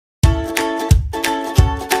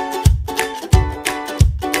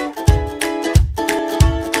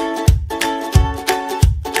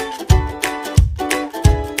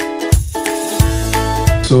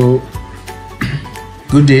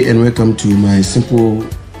Good day and welcome to my simple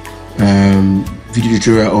video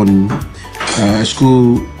tutorial on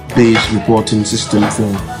school-based reporting system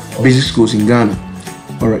for basic schools in Ghana.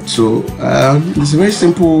 Alright, so it's a very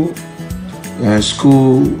simple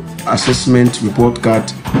school assessment report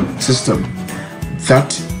card system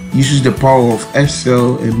that uses the power of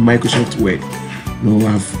Excel and Microsoft Word. You know,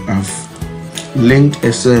 I've linked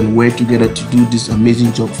Excel and Word together to do this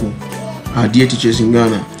amazing job for our dear teachers in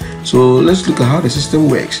Ghana. So let's look at how the system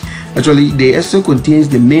works. Actually, the Excel contains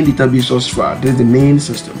the main database source file. That's the main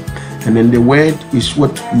system, and then the Word is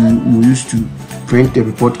what we use to print the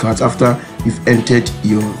report cards after you've entered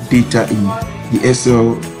your data in the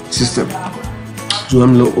Excel system. So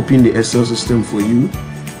I'm going to open the Excel system for you.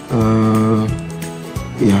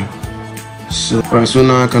 So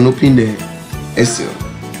now I can open the Excel.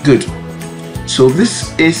 Good. So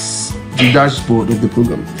this is the dashboard of the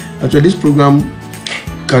program. Actually, this program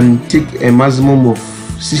can take a maximum of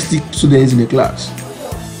 60 students in a class.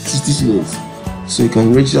 60 students. So you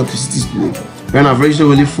can register up to 60 students. When I've registered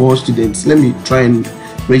only 4 students, let me try and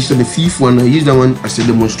register the 5th one. I'll use that one as a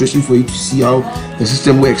demonstration for you to see how the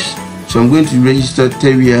system works. So I'm going to register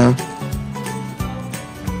Teria.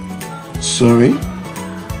 Sorry.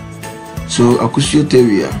 So Akusio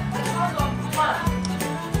Teria.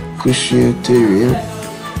 Akusio Teria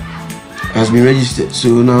has been registered.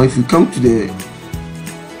 So now if you come to the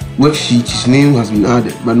worksheet, his name has been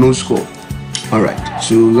added but no score. Alright,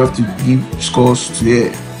 so we have to give scores to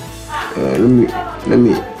here. Let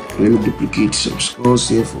me duplicate some scores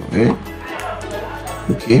here for her.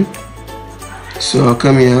 Okay, so I'll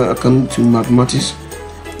come here, I'll come to mathematics.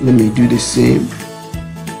 Let me do the same.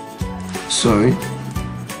 Sorry.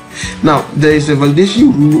 Now there is a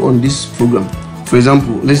validation rule on this program. For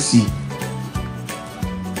example, let's see.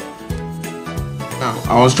 Now,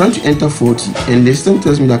 I was trying to enter 40 and the system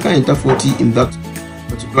tells me that I can't enter 40 in that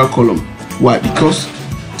particular column. Why? Because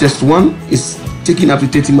test 1 is taking up to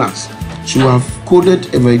 30 marks. So I have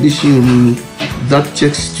coded a validation rule that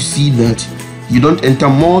checks to see that you don't enter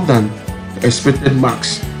more than expected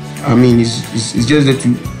marks. I mean, it's just that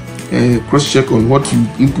you cross-check on what you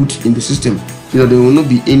input in the system, so that there will not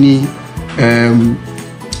be any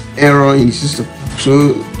error in the system.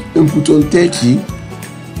 So input on 30.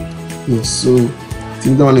 Yes, so I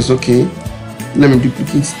think that one is okay. Let me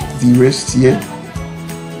duplicate the rest here.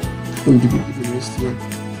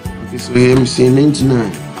 Okay, so here I'm saying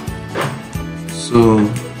 99. So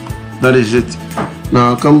that is it. Now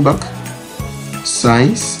I'll come back.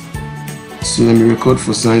 Science. So let me record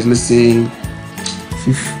for science. Let's say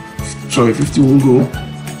 50 won't go.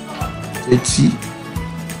 30,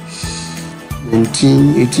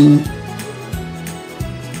 19, 18,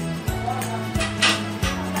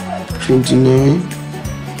 29,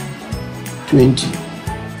 20.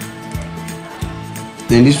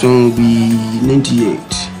 Then this one will be 98.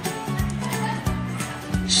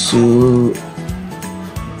 So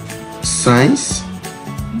science.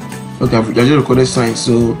 Okay, I just recorded science.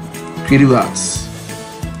 So creative arts.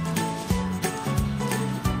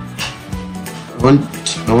 I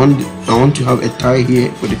want to have a tie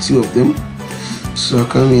here for the 2 of them. So I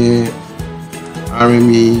come here,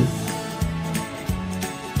 RME.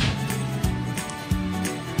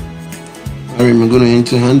 I'm going to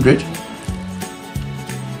enter 100.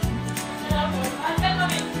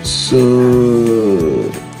 So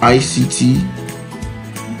ICT.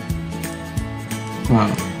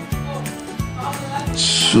 Wow.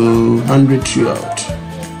 So 100 throughout.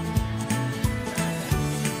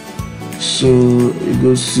 So it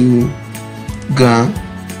goes to GA.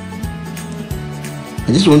 I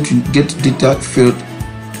just want to get data filled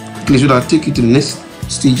quickly so that I take it to the next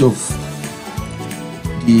stage of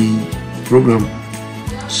the program.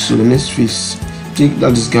 So the next phase, take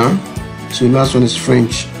that is GA. So the last one is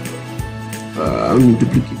French. I'm going to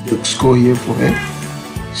duplicate the score here for her.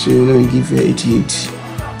 So let me give her 88.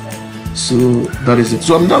 So that is it.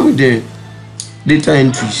 So I'm done with the data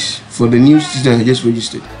entries for the new student I just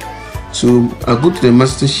registered. So I'll go to the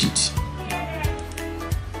master sheet.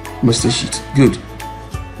 Master sheet. Good.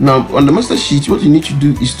 Now on the master sheet, what you need to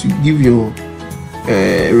do is to give your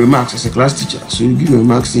remarks as a class teacher. So you give your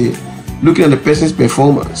remarks here. Looking at the person's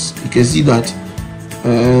performance, you can see that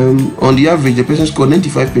on the average, the person scored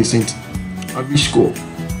 95% average score,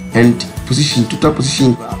 and position, total position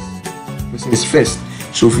in class, the person is first.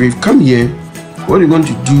 So if you come here, what you're going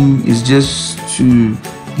to do is just to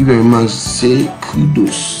give a remarks, say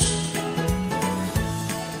kudos.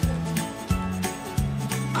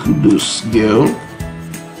 Kudos, girl.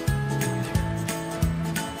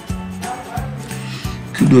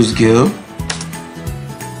 Kudos, girl.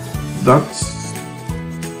 That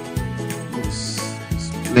is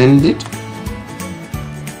attended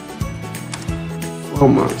 4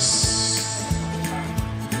 months.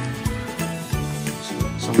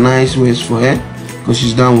 Some nice words for her because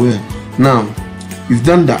she's done well. Now we've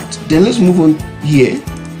done that, then let's move on here.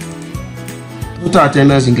 Total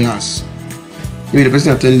attendance in class. Maybe the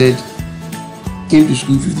person attended, came to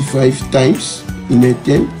school 55 times in a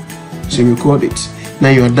term, so record it. Now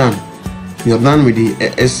you are done. You are done with the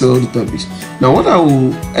Excel database. Now what I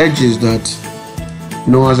will urge is that,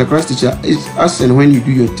 as a class teacher, it's as and when you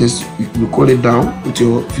do your test, you record it down with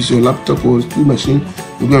your laptop or school machine.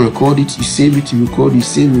 You go and record it, you save it, you record, you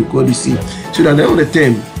save, you record, you save. So that at the end of the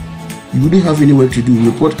term, you wouldn't have any work to do.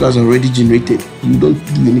 Your podcast are already generated. You don't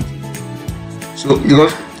do anything. So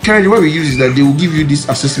because currently what we use is that they will give you this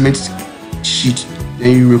assessment sheet,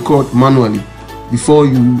 then you record manually before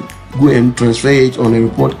you go and transfer it on a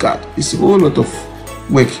report card. It's a whole lot of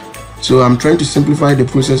work. So I'm trying to simplify the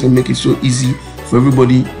process and make it so easy for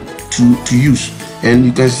everybody to use. And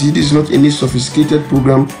you can see this is not any sophisticated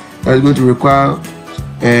program that is going to require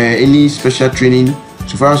any special training.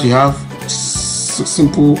 So far as you have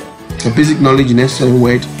simple and basic knowledge in Excel and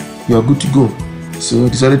Word, you are good to go. So I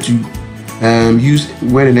decided to use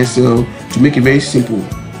Word and Excel to make it very simple.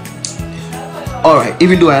 Alright,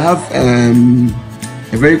 even though I have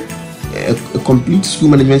a complete school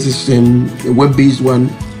management system, a web-based one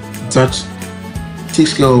that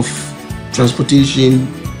takes care of transportation,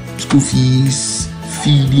 school fees,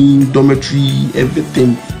 feeding, dormitory,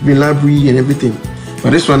 everything, even library and everything.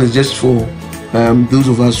 But this one is just for those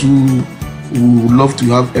of us who love to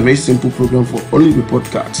have a very simple program for only report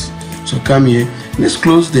cards. So come here, let's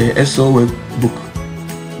close the Excel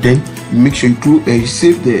workbook. Then you make sure you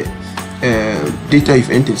save the data you've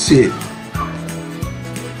entered. Save.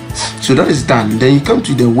 So that is done. Then you come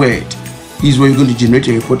to the Word. This is where you're going to generate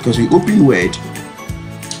a report card. So you open Word.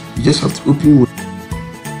 You just have to open Word.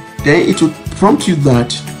 Then it will prompt you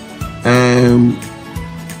that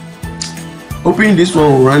opening this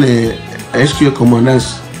one will run a SQL command.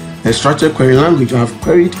 That's a structured query language. I have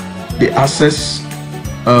queried the Access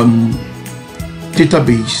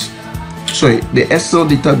database. Sorry, the Excel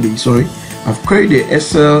database. Sorry, I've queried the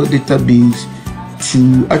Excel database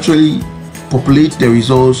to actually populate the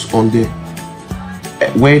results on the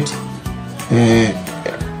Word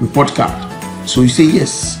report card. So you say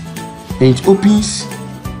yes, and it opens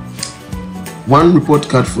one report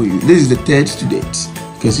card for you. This is the third student.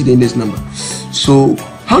 You can see the index number. So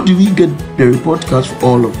how do we get the report cards for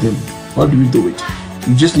all of them? How do we do it?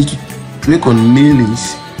 You just need to click on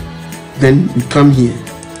mailings, then you come here,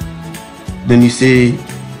 then you say,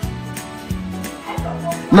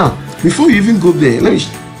 now before you even go there, let me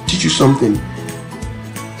teach you something.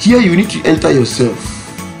 Here you need to enter yourself,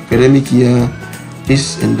 academic year,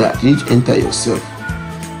 this and that. You need to enter yourself.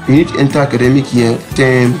 You need to enter academic year,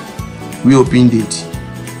 term, reopen date,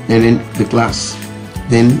 and then the class.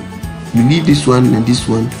 Then you leave this one and this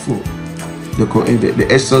one for the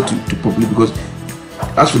Excel to populate, because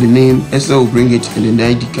as for the name, Excel will bring it, and then the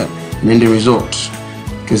ID card, and then the results.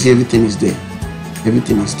 You can see everything is there.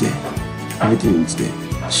 Everything is there. Everything is there.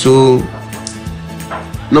 So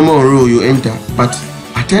number of row you enter, but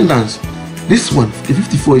attendance, this one, the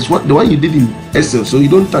 54, is the one you did in Excel, so you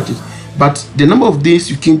don't touch it. But the number of days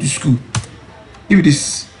you came to school, if it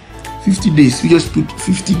is 50 days, you just put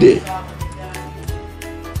 50 there.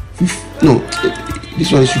 No,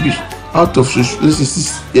 this one should be out of, let's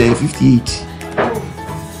say 58.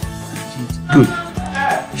 Good.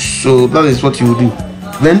 So that is what you will do.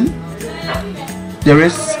 Then the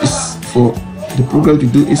rest is for the program to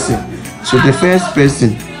do itself. So the first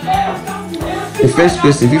person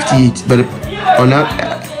 58, but on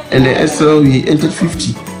that and the Excel we entered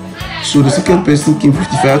 50. So the second person came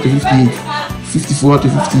 55 out of 58, 54 out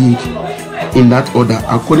of 58, in that order,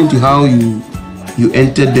 according to how you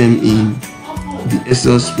entered them in the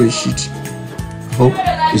Excel spreadsheet. I hope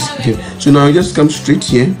it's here. So now you just come straight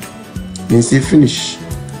here and say finish.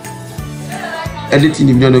 Edit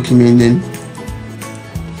individual document. Then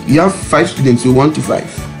you have 5 students, so 1 to 5.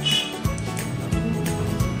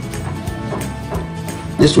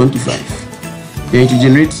 Just 1 to 5. Then to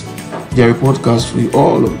generate their report cards for you,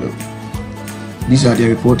 all of them. These are their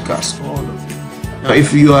report cards, all of them. Now,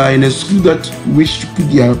 if you are in a school that wish to put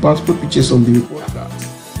their passport pictures on the report cards,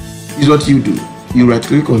 this is what you do. You right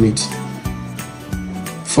click on it,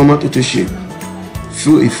 format auto shape,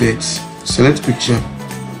 fill effects, select picture,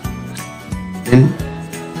 then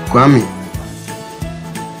Kwame.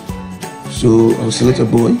 So I'll select a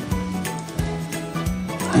boy.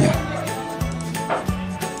 Yeah.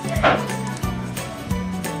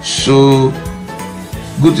 So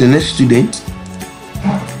go to the next student,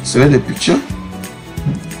 select the picture,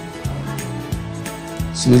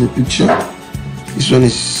 Select the picture. This one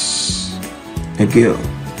is a girl.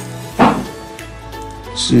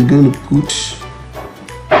 So you're going to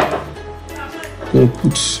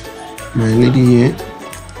put my lady here.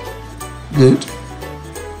 Good.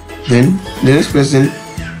 Then the next person,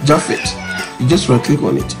 Japhet. You just right click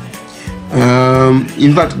on it.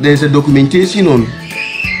 In fact, there's a documentation on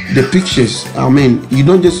the pictures. I mean, you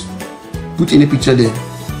don't just put any picture there.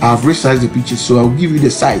 I've resized the pictures, so I'll give you the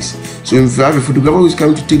size. So if you have a photographer who is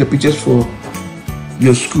coming to take the pictures for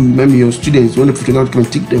your school, maybe your students want the photographer to come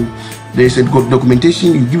and take them, there is a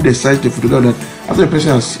documentation. You give the size to the photographer that after the person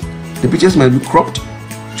has, the pictures might be cropped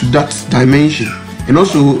to that dimension. And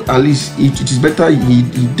also, at least it is better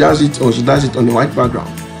he does it or she does it on the white background,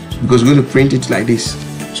 because we're going to print it like this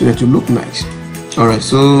so that it will look nice. Alright,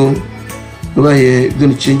 so over here, we're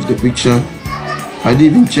going to change the picture. I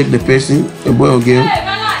didn't even check the person, a boy or girl,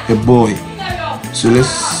 a boy. So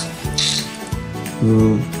let's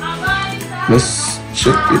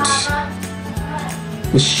check it.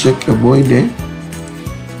 Let's check a boy there.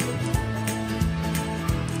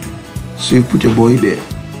 So you put a boy there.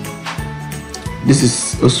 This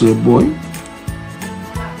is also a boy.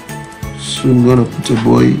 So I'm gonna put a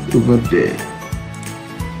boy over there.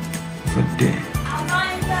 Over there.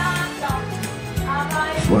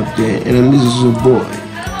 Over there. And then this is a boy.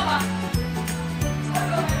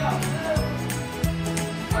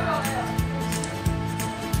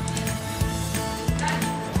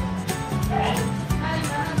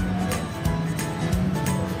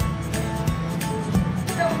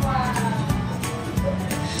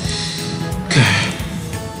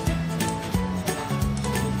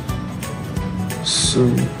 So,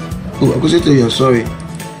 oh, I'm going to tell you, I'm sorry. I'm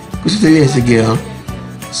going to tell you it's a girl.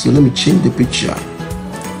 So let me change the picture.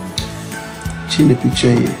 Change the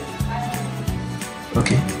picture here.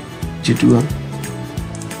 Okay. G2.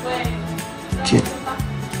 Okay.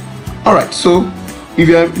 Alright, so if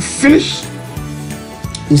you have finished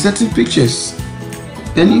inserting pictures,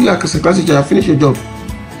 then you as a class teacher have finished your job.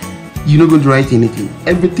 You're not going to write anything.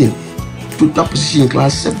 Everything. Total position in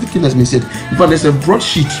class, everything has been said. In fact, there's a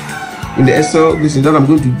broadsheet in the Excel. This is that I'm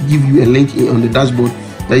going to give you a link on the dashboard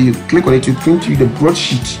that you click on it to print you the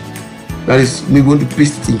broadsheet. That is, we're going to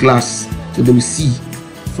paste it in class so that we see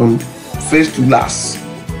from first to last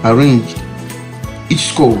arranged each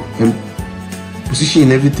score and position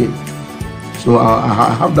and everything. So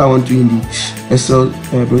I have that one too in the Excel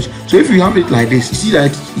brush. So if you have it like this, you see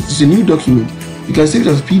that it's a new document. You can save it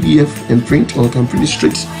as a PDF and print, or you can print it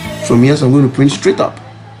straight from here. So I'm going to print straight up,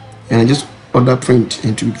 and I just order print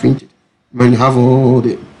and to be printed. When you have all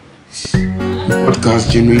the podcasts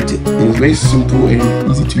generated, and it's very simple and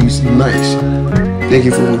easy to use. Nice. Thank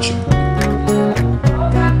you for watching.